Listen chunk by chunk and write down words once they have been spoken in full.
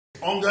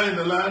hunger in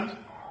the land.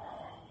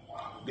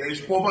 There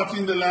is poverty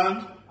in the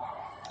land.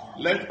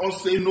 Let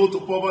us say no to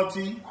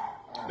poverty.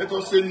 Let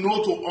us say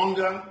no to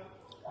hunger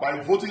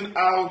by voting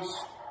out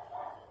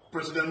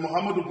President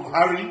Muhammadu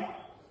Buhari.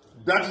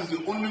 That is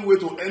the only way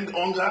to end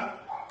hunger.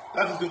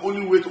 That is the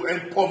only way to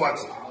end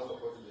poverty.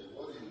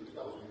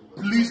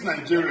 Please,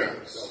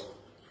 Nigerians,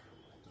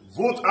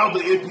 vote out the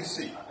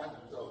APC.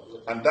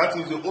 And that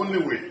is the only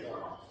way.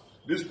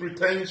 These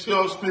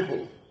pretentious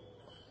people,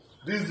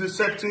 these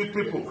deceptive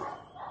people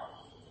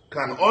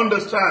can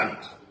understand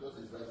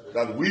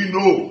that we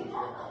know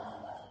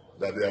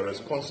that they are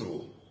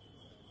responsible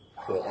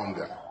for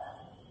hunger.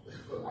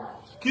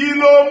 Kí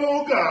ló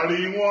mú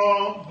Garri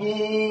wọn?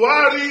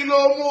 Buhari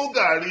ló mú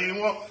Garri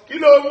wọn. Kí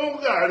ló mú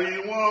Garri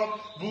wọn?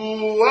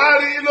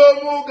 Buhari ló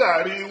mú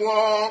Garri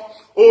wọn.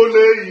 Ó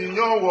lé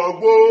iyán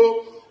wọgbó,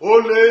 ó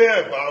lé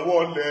ẹ̀bà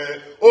wọlẹ̀,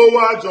 ó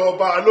wá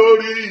jọba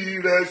lórí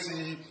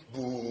ìrẹsì.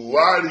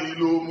 Buhari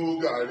ló mú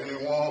Garri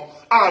wọn.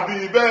 Àbí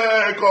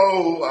bẹ́ẹ̀ kọ́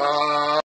o.